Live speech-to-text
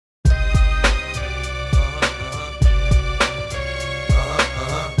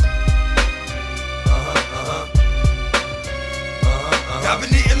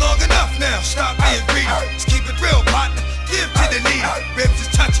now, stop being greedy. Just keep it real, partner, give to the needy. Ribs is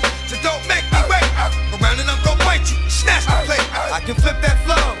touchy, so don't make me wait. Around and I'm gon' bite you, snatch the plate. I can flip that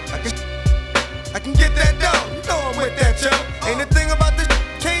flow, I can get that dough. You know I'm with that, yo. Ain't a thing about this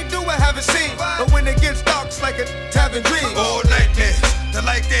can't do I haven't seen. But when it gets dark, it's like a having dreams. All nightmares, the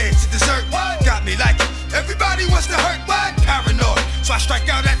light dance, the dessert got me like it. Everybody wants to hurt, what? Paranoid, so I strike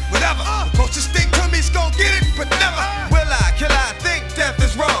out at whatever. The closest thing to me's gon' get it, but never will I, kill I think death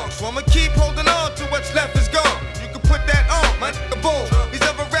is wrong. So I'ma keep holding on to what's left is gone. You can put that on, my nigga, boom. These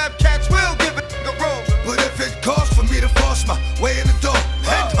other rap cats will give it a room. But if it costs for me to force my way in the door,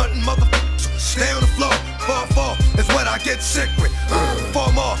 head hunting motherfuckers, stay on the floor. 4-4 is what I get sick with.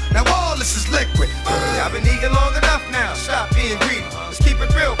 4 more, now all this is liquid. I've been eating long enough now, stop being greedy. Let's keep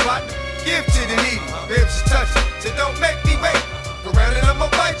it real, partner, give to the needy. Ribs is touchy, so don't make me wait. Go round and I'ma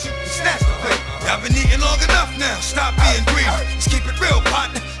bite you and snatch the plate. I've been eating long enough now, stop being greedy. Let's keep it real,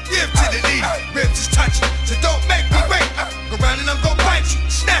 partner, give to the needy. Ribs is touchy, so don't make me wait. Go round and I'm gon' bite you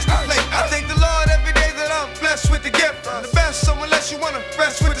and snatch the plate. I thank the Lord every day that I'm blessed with the gift. I'm the best, so unless you wanna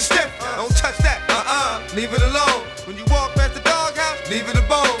rest with the stiff, don't touch that, leave it alone. When you walk past the doghouse, leave it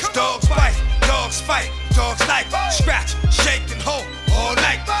alone. Dogs bite, dogs fight, dogs like scratch, shake and hold all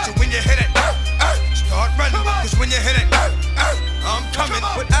night. So when you hit it, start running, cause when you hit it, I'm coming.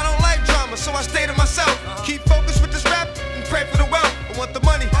 But I don't like drama, so I stay to myself. Keep focused with this rap and pray for the wealth. I want the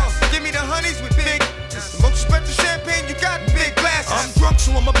money, give me the honeys with big. The most expensive champagne you got in big glasses. I'm drunk,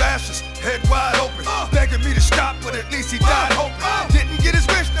 so I'm a bastard, head wide open, begging me to stop, but at least he died hoping. Didn't get his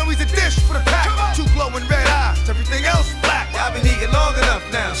wish, now he's a dish for the pack. 2 glowing red eyes, everything else black. I've been eating long enough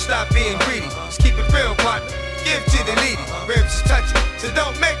now, stop being greedy. Just keep it real, partner, give to the needy. Ribs is touchy, so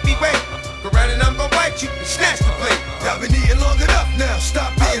don't make me wait. Go round and I'm gon' bite you and snatch the plate. I've been eating long enough now,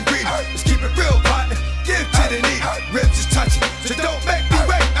 stop being greedy. Just keep it real, partner, give to the needy. Ribs is touchy, so don't make me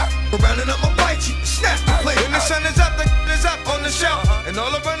wait. Go round and I'ma bite you and snatch the plate. When the sun is up, the is up on the shelf, and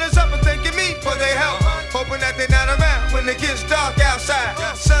all the runners up are thanking me for their help, hoping that they're not around when it gets dark outside.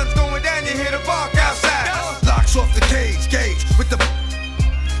 Sun's going down, you hear the bark outside. Locks off the cage, gauge with the.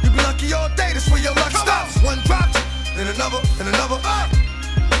 You be lucky all day, that's where your luck stops. One drops, then another, and another.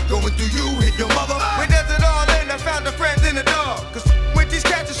 Going through you, hit your mother. We does it all in, I found a friend in the dog. Cause with these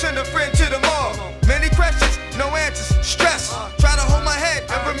cats, you send a friend to the mall. Many questions, no answers, stress. Try to hold my head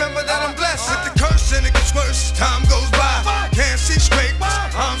and remember that I'm blessed. With the curse and it gets worse, time goes by. Can't see straight,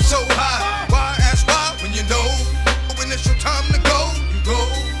 I'm so high. Why ask why when you know when it's your time to go, you go.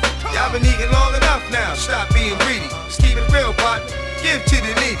 Y'all been eating long enough now, stop being greedy. Just keep it real, partner, give to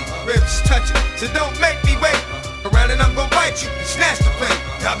the needy. Ribs touch it, so don't make me wait. Around and I'm gon' bite you and snatch the plate.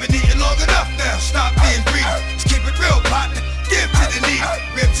 I've been eating long enough now, stop being greedy. Just keep it real, partner, give to the needy.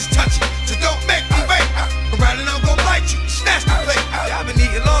 Ribs is touchy, so don't make me wait. Around and I'm gon' bite you and snatch the plate. I've been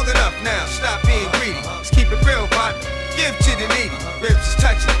eating long enough now, stop being greedy. Just keep it real, partner, give to the needy. Ribs is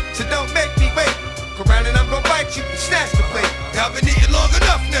touchy, so don't make me wait. Around and I'm gon' bite you and snatch the plate. I've been eating long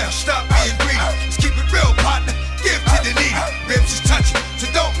enough now, stop being greedy.